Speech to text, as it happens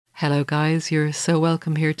Hello guys, you're so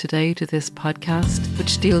welcome here today to this podcast,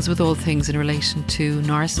 which deals with all things in relation to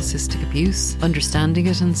narcissistic abuse, understanding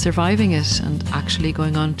it and surviving it, and actually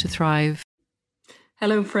going on to thrive.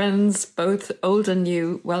 Hello friends, both old and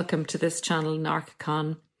new, welcome to this channel,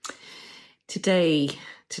 Narcicon. Today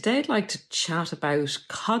I'd like to chat about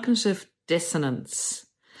cognitive dissonance.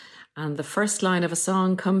 And the first line of a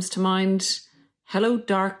song comes to mind, "Hello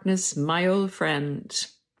darkness, my old friend."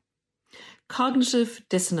 Cognitive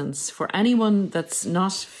dissonance, for anyone that's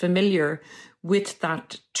not familiar with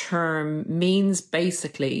that term, means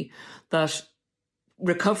basically that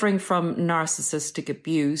recovering from narcissistic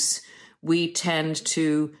abuse, we tend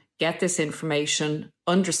to get this information,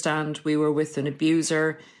 understand we were with an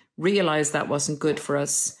abuser, realize that wasn't good for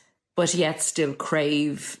us, but yet still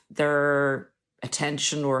crave their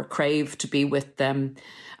attention or crave to be with them.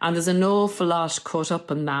 And there's an awful lot caught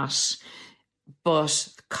up in that.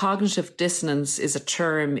 But cognitive dissonance is a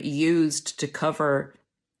term used to cover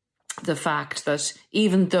the fact that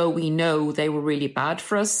even though we know they were really bad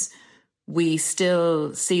for us, we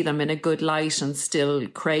still see them in a good light and still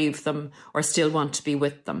crave them or still want to be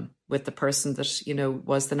with them, with the person that,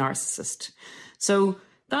 was the narcissist. So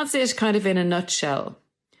that's it kind of in a nutshell.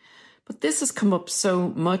 But this has come up so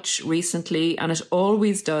much recently, and it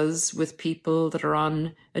always does with people that are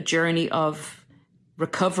on a journey of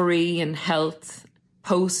recovery and health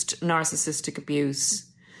post-narcissistic abuse,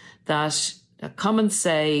 that come and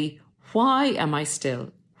say, why am I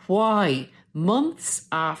still? Why? Months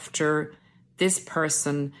after this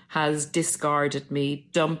person has discarded me,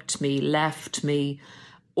 dumped me, left me,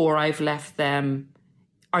 or I've left them,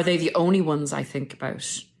 are they the only ones I think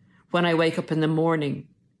about? When I wake up in the morning,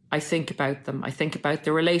 I think about them. I think about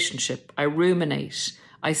the relationship. I ruminate.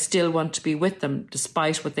 I still want to be with them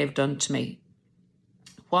despite what they've done to me.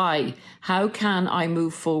 Why? How can I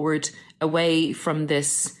move forward away from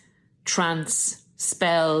this trance,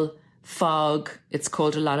 spell, fog? It's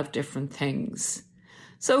called a lot of different things.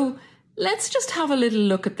 So let's just have a little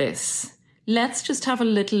look at this. Let's just have a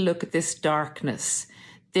little look at this darkness,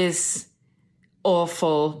 this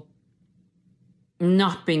awful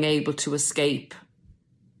not being able to escape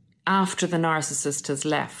after the narcissist has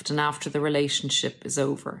left and after the relationship is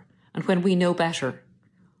over. And when we know better,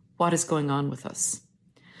 what is going on with us?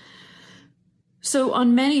 So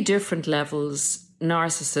on many different levels,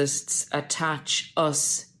 narcissists attach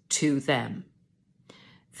us to them.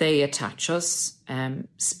 They attach us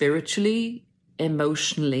spiritually,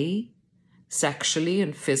 emotionally, sexually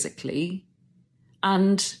and physically,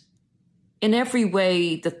 and in every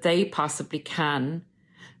way that they possibly can,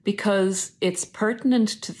 because it's pertinent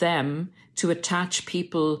to them to attach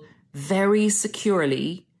people very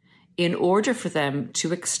securely in order for them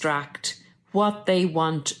to extract what they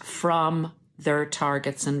want from their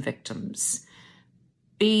targets and victims,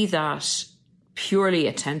 be that purely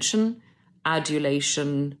attention,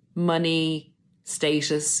 adulation, money,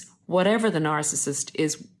 status, whatever the narcissist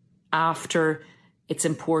is after. It's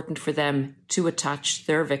important for them to attach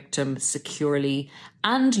their victim securely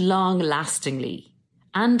and long-lastingly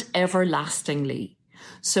and everlastingly,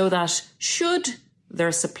 so that should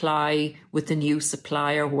their supply with the new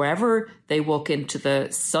supplier, whoever they walk into the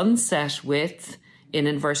sunset with, in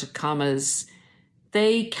inverted commas,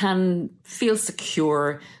 they can feel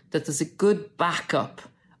secure that there's a good backup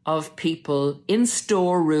of people in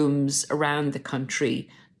storerooms around the country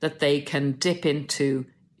that they can dip into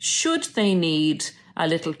should they need a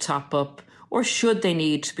little top up or should they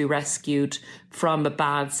need to be rescued from a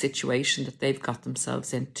bad situation that they've got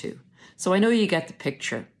themselves into. So I know you get the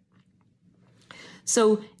picture.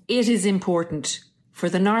 So it is important for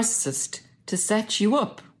the narcissist to set you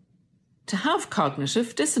up to have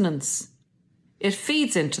cognitive dissonance. It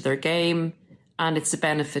feeds into their game and it's a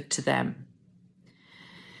benefit to them.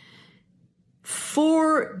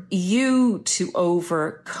 For you to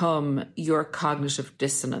overcome your cognitive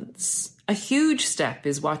dissonance, a huge step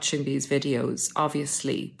is watching these videos,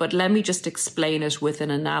 obviously, but let me just explain it with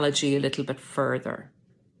an analogy a little bit further.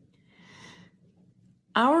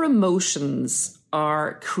 Our emotions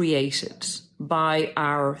are created by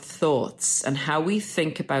our thoughts and how we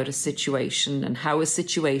think about a situation and how a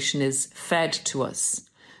situation is fed to us.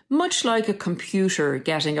 Much like a computer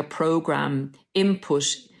getting a program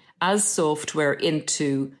input as software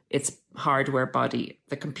into its hardware body.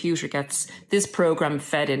 The computer gets this program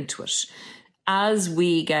fed into it. As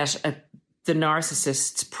we get the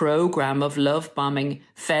narcissist's program of love bombing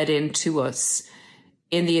fed into us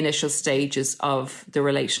in the initial stages of the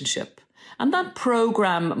relationship. And that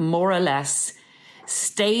program more or less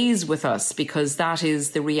stays with us because that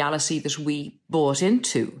is the reality that we bought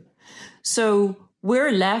into. So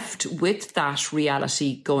we're left with that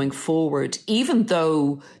reality going forward, even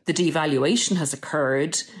though the devaluation has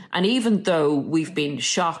occurred, and even though we've been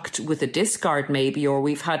shocked with a discard maybe, or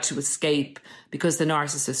we've had to escape because the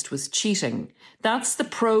narcissist was cheating. That's the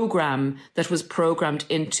program that was programmed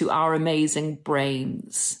into our amazing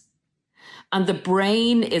brains. And the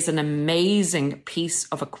brain is an amazing piece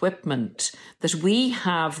of equipment that we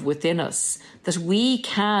have within us that we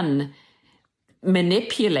can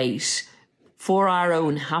manipulate for our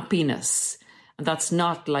own happiness. And that's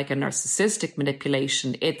not like a narcissistic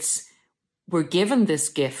manipulation. We're given this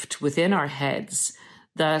gift within our heads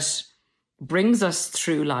that brings us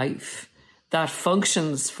through life, that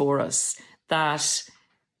functions for us, that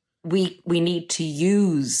we need to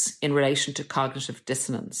use in relation to cognitive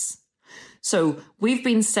dissonance. So we've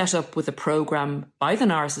been set up with a program by the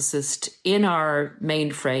narcissist in our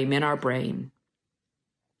mainframe, in our brain.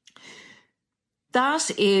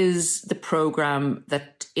 That is the program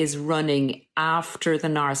that is running after the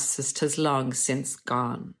narcissist has long since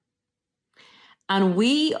gone. And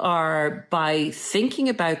we are, by thinking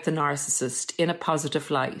about the narcissist in a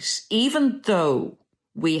positive light, even though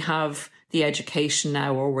we have the education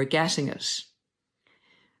now or we're getting it,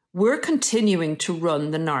 we're continuing to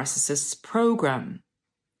run the narcissist's program.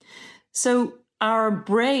 So our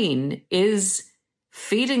brain is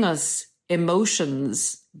feeding us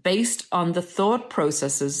emotions based on the thought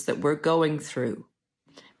processes that we're going through.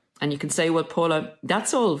 And you can say, well, Paula,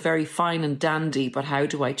 that's all very fine and dandy, but how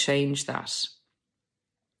do I change that?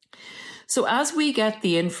 So as we get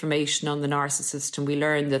the information on the narcissist and we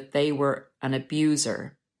learn that they were an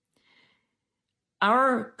abuser,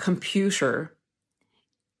 our computer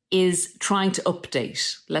is trying to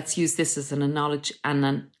update. Let's use this as an analogy.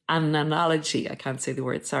 I can't say the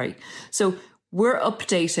word, sorry. So we're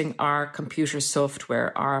updating our computer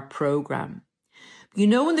software, our program. You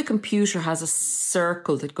know, when the computer has a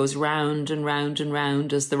circle that goes round and round and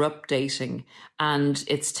round as they're updating, and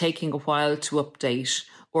it's taking a while to update,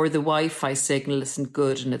 or the Wi-Fi signal isn't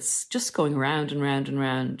good and it's just going round and round and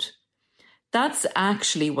round. That's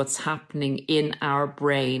actually what's happening in our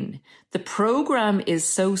brain. The program is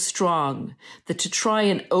so strong that to try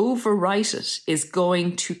and overwrite it is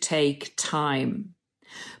going to take time.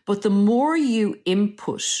 But the more you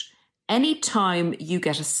input, any time you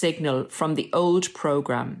get a signal from the old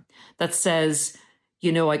program that says,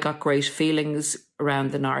 you know, I got great feelings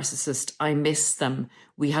around the narcissist, I miss them,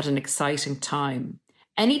 we had an exciting time.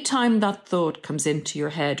 Anytime that thought comes into your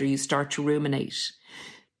head or you start to ruminate,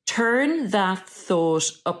 turn that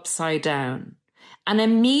thought upside down. And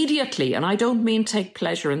immediately, and I don't mean take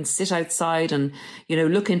pleasure and sit outside and, you know,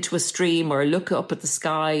 look into a stream or look up at the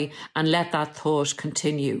sky and let that thought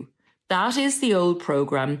continue. That is the old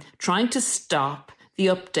program trying to stop the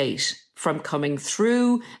update from coming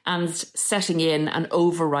through and setting in and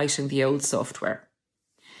overwriting the old software.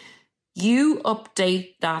 You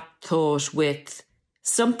update that thought with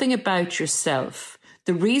something about yourself.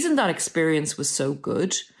 The reason that experience was so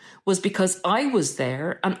good was because I was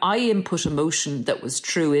there and I input emotion that was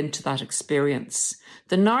true into that experience.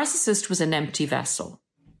 The narcissist was an empty vessel.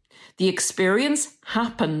 The experience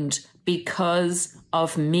happened because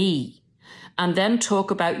of me. And then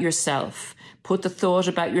talk about yourself. Put the thought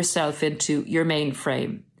about yourself into your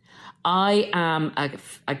mainframe. I am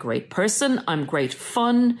a great person. I'm great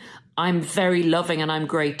fun. I'm very loving and I'm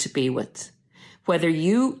great to be with. Whether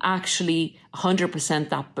you actually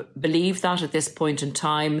 100% believe that at this point in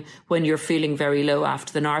time when you're feeling very low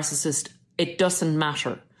after the narcissist, it doesn't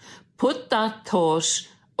matter. Put that thought,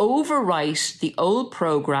 overwrite the old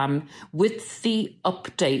program with the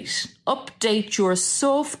update. Update your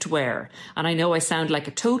software. And I know I sound like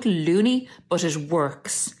a total loony, but it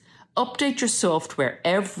works. Update your software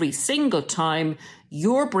every single time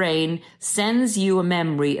your brain sends you a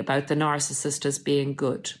memory about the narcissist as being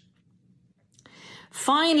good.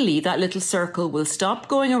 Finally, that little circle will stop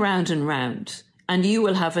going around and round, and you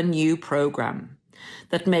will have a new program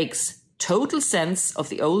that makes total sense of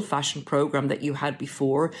the old-fashioned program that you had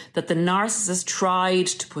before, that the narcissist tried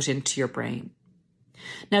to put into your brain.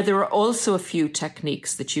 Now, there are also a few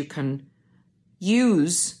techniques that you can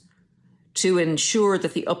use to ensure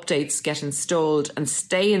that the updates get installed and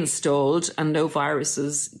stay installed and no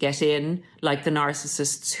viruses get in, like the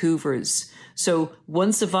narcissist's hoovers. So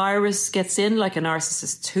once a virus gets in, like a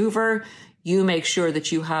narcissist's hoover, you make sure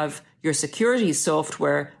that you have your security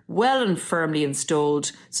software well and firmly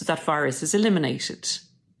installed so that virus is eliminated.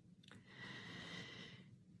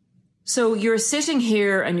 So you're sitting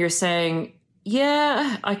here and you're saying,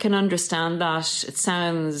 Yeah, I can understand that. It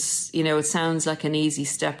sounds like an easy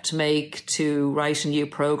step to make, to write a new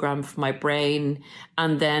program for my brain,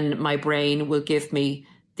 and then my brain will give me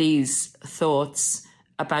these thoughts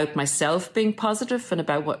about myself being positive and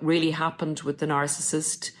about what really happened with the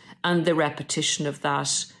narcissist, and the repetition of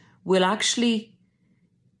that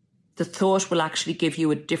the thought will actually give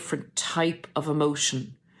you a different type of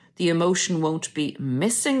emotion. The emotion won't be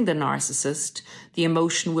missing the narcissist. The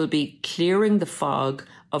emotion will be clearing the fog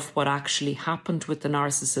of what actually happened with the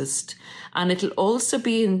narcissist. And it'll also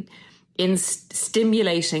be in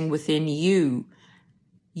stimulating within you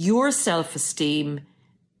your self-esteem,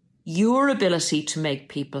 your ability to make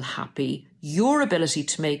people happy, your ability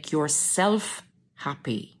to make yourself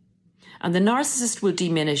happy. And the narcissist will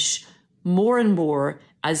diminish more and more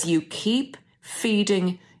as you keep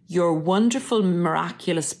feeding your wonderful,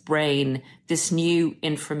 miraculous brain this new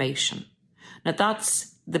information. Now,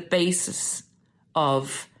 that's the basis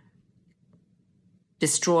of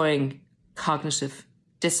destroying cognitive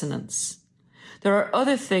dissonance. There are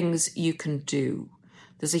other things you can do.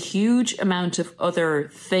 There's a huge amount of other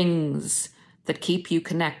things that keep you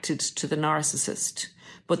connected to the narcissist,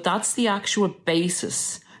 but that's the actual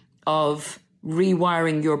basis of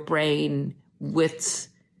rewiring your brain with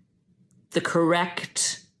the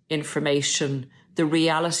correct information, the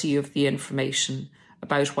reality of the information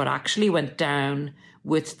about what actually went down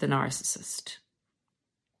with the narcissist.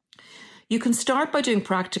 You can start by doing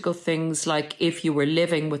practical things like, if you were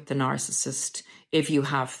living with the narcissist, if you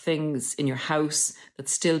have things in your house that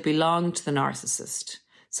still belong to the narcissist.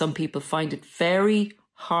 Some people find it very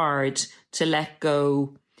hard to let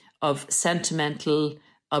go of sentimental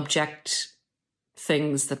object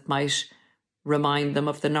things that might remind them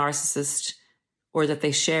of the narcissist, or that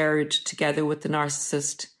they shared together with the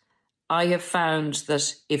narcissist. I have found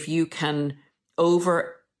that if you can,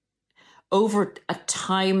 over a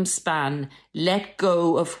time span, let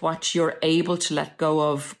go of what you're able to let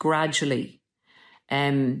go of gradually.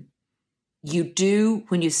 You do,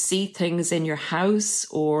 when you see things in your house,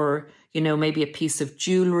 or, maybe a piece of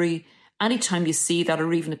jewelry, anytime you see that,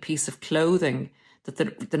 or even a piece of clothing that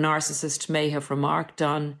the narcissist may have remarked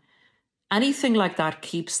on, anything like that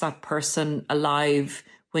keeps that person alive.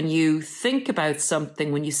 When you think about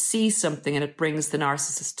something, when you see something and it brings the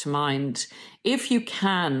narcissist to mind, if you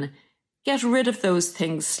can, get rid of those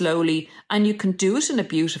things slowly, and you can do it in a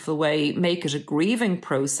beautiful way. Make it a grieving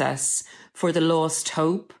process for the lost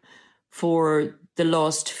hope, for the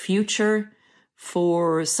lost future,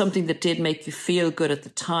 for something that did make you feel good at the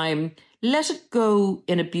time. Let it go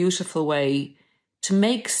in a beautiful way to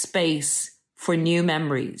make space for new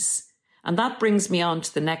memories. And that brings me on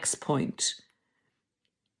to the next point.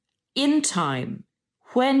 In time,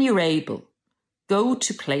 when you're able, go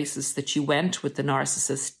to places that you went with the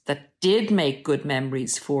narcissist that did make good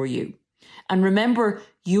memories for you. And remember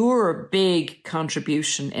your big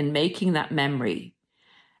contribution in making that memory.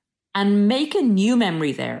 And make a new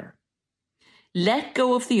memory there. Let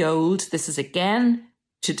go of the old. This is again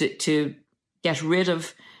to get rid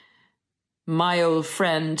of my old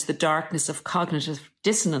friend, the darkness of cognitive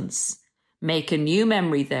dissonance. Make a new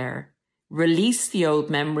memory there. Release the old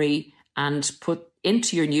memory and put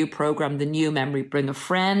into your new program the new memory. Bring a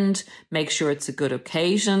friend. Make sure it's a good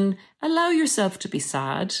occasion. Allow yourself to be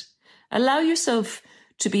sad. Allow yourself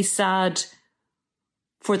to be sad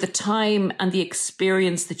for the time and the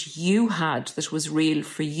experience that you had that was real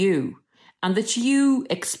for you, and that you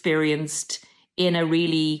experienced in a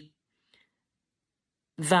really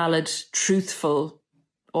valid, truthful,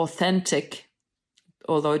 authentic,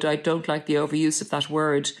 although I don't like the overuse of that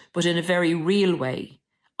word, but in a very real way.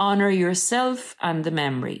 Honour yourself and the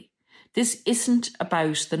memory. This isn't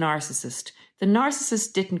about the narcissist. The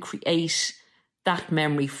narcissist didn't create that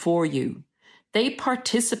memory for you. They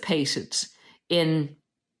participated in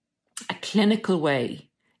a clinical way.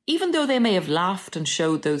 Even though they may have laughed and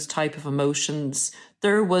showed those type of emotions,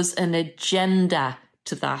 there was an agenda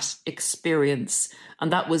to that experience,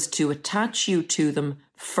 and that was to attach you to them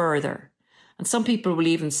further. And some people will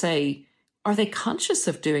even say, are they conscious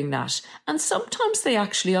of doing that? And sometimes they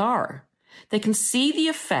actually are. They can see the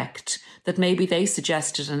effect that maybe they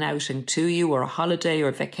suggested an outing to you, or a holiday or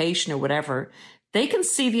a vacation or whatever. They can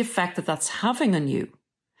see the effect that that's having on you.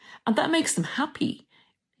 And that makes them happy,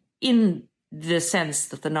 in the sense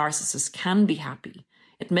that the narcissist can be happy.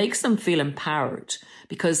 It makes them feel empowered,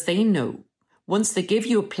 because they know once they give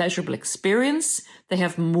you a pleasurable experience, they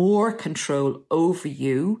have more control over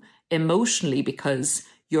you emotionally, because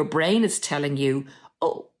your brain is telling you,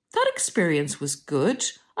 oh, that experience was good.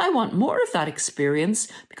 I want more of that experience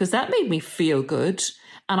because that made me feel good.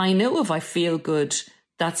 And I know if I feel good,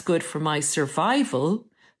 that's good for my survival.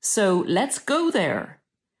 So let's go there.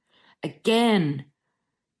 Again,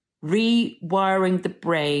 rewiring the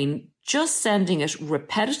brain, just sending it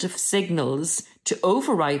repetitive signals to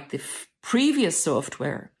overwrite the previous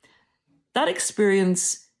software. That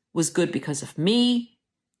experience was good because of me.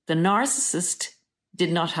 The narcissist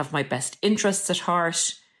did not have my best interests at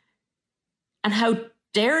heart. And how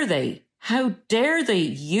dare they? How dare they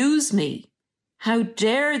use me? How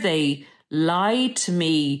dare they lie to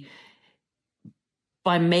me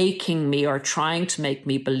by making me or trying to make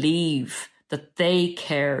me believe that they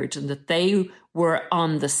cared and that they were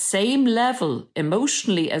on the same level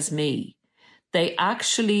emotionally as me. They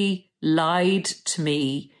actually lied to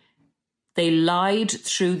me. They lied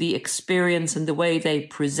through the experience and the way they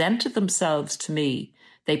presented themselves to me.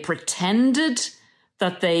 They pretended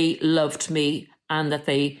that they loved me and that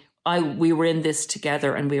we were in this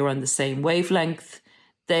together and we were on the same wavelength.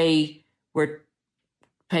 They were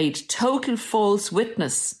paid total false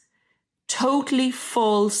witness, totally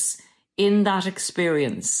false in that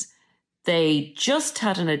experience. They just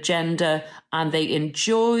had an agenda and they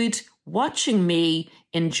enjoyed watching me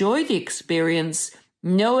enjoy the experience,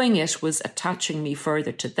 knowing it was attaching me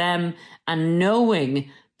further to them and knowing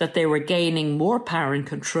that they were gaining more power and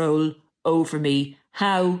control over me.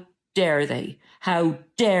 How dare they? How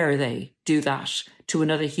dare they do that to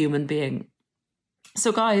another human being?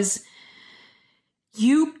 So guys,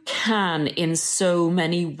 you can in so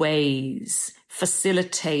many ways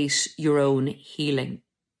facilitate your own healing.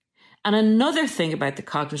 And another thing about the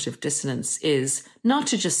cognitive dissonance is not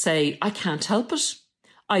to just say, I can't help it.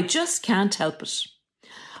 I just can't help it.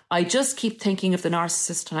 I just keep thinking of the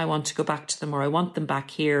narcissist and I want to go back to them, or I want them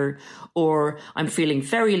back here, or I'm feeling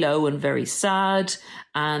very low and very sad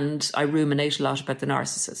and I ruminate a lot about the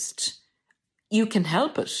narcissist. You can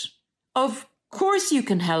help it. Of course you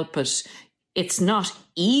can help it. It's not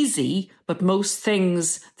easy, but most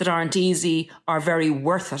things that aren't easy are very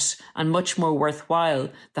worth it and much more worthwhile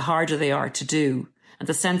the harder they are to do. And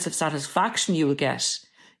the sense of satisfaction you will get.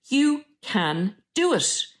 You can do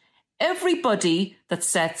it. Everybody that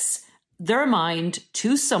sets their mind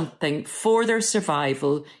to something for their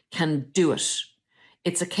survival can do it.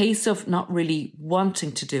 It's a case of not really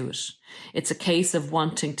wanting to do it. It's a case of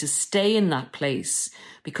wanting to stay in that place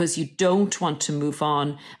because you don't want to move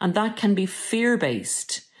on. And that can be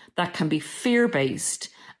fear-based. That can be fear-based.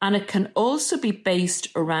 And it can also be based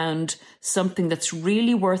around something that's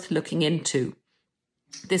really worth looking into.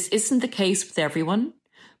 This isn't the case with everyone,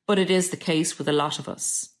 but it is the case with a lot of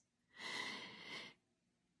us.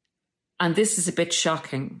 And this is a bit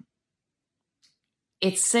shocking.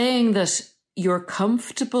 It's saying that you're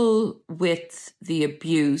comfortable with the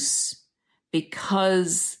abuse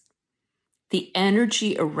because the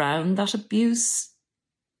energy around that abuse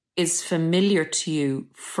is familiar to you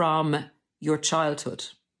from your childhood.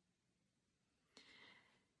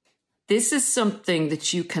 This is something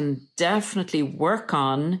that you can definitely work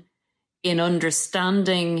on in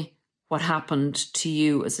understanding what happened to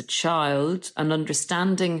you as a child and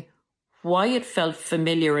understanding why it felt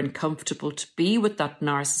familiar and comfortable to be with that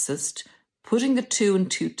narcissist, putting the two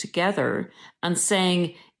and two together and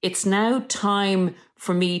saying, it's now time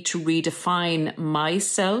for me to redefine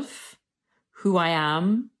myself, who I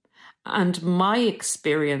am, and my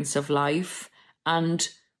experience of life and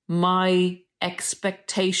my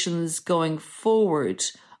expectations going forward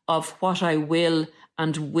of what I will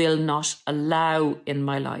and will not allow in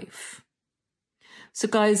my life. So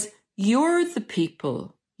guys, you're the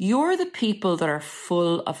people that are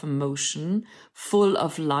full of emotion, full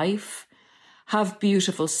of life, have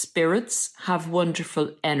beautiful spirits, have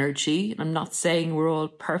wonderful energy. I'm not saying we're all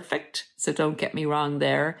perfect, so don't get me wrong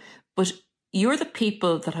there, but you're the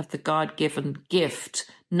people that have the God-given gift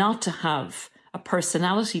not to have a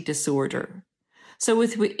personality disorder. So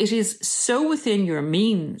it is so within your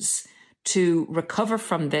means to recover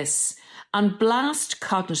from this and blast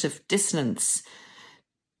cognitive dissonance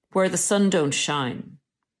where the sun don't shine.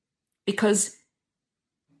 Because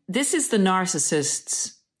this is the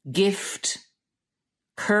narcissist's gift,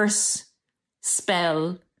 curse,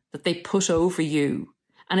 spell that they put over you.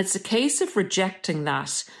 And it's a case of rejecting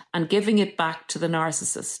that and giving it back to the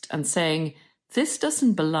narcissist and saying, this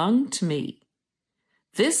doesn't belong to me.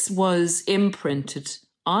 This was imprinted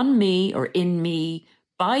on me or in me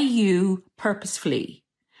by you purposefully.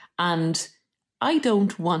 And I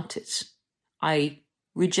don't want it. I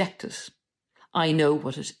reject it. I know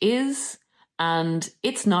what it is, and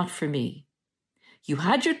it's not for me. You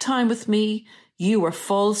had your time with me, you were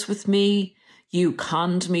false with me, you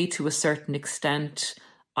conned me to a certain extent.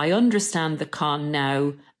 I understand the con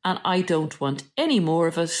now, and I don't want any more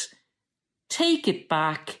of it. take it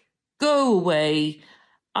back, go away.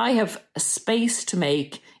 I have a space to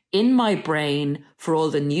make in my brain for all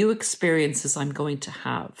the new experiences I'm going to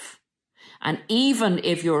have. And even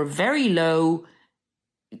if you're very low,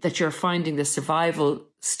 that you're finding the survival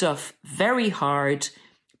stuff very hard,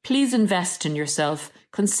 please invest in yourself.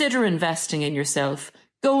 Consider investing in yourself.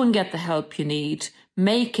 Go and get the help you need.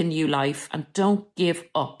 Make a new life and don't give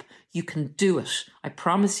up. You can do it. I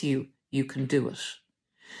promise you, you can do it.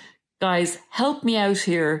 Guys, help me out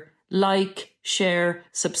here. Like, share,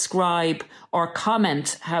 subscribe, or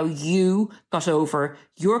comment how you got over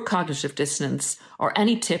your cognitive dissonance or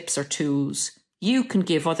any tips or tools you can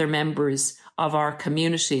give other members of our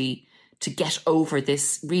community to get over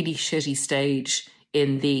this really shitty stage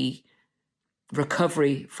in the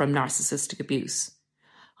recovery from narcissistic abuse.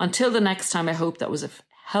 Until the next time, I hope that was of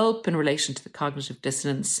help in relation to the cognitive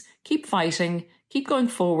dissonance. Keep fighting, keep going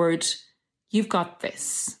forward. You've got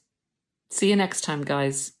this. See you next time,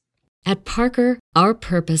 guys. At Parker, our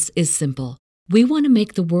purpose is simple. We want to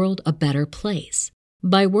make the world a better place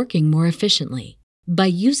by working more efficiently, by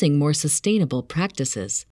using more sustainable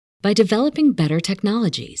practices, by developing better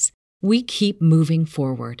technologies. We keep moving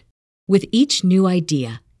forward. With each new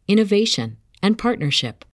idea, innovation, and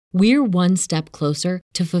partnership, we're one step closer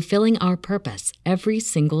to fulfilling our purpose every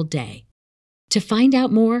single day. To find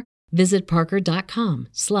out more, visit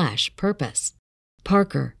parker.com/purpose.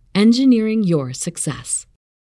 Parker, engineering your success.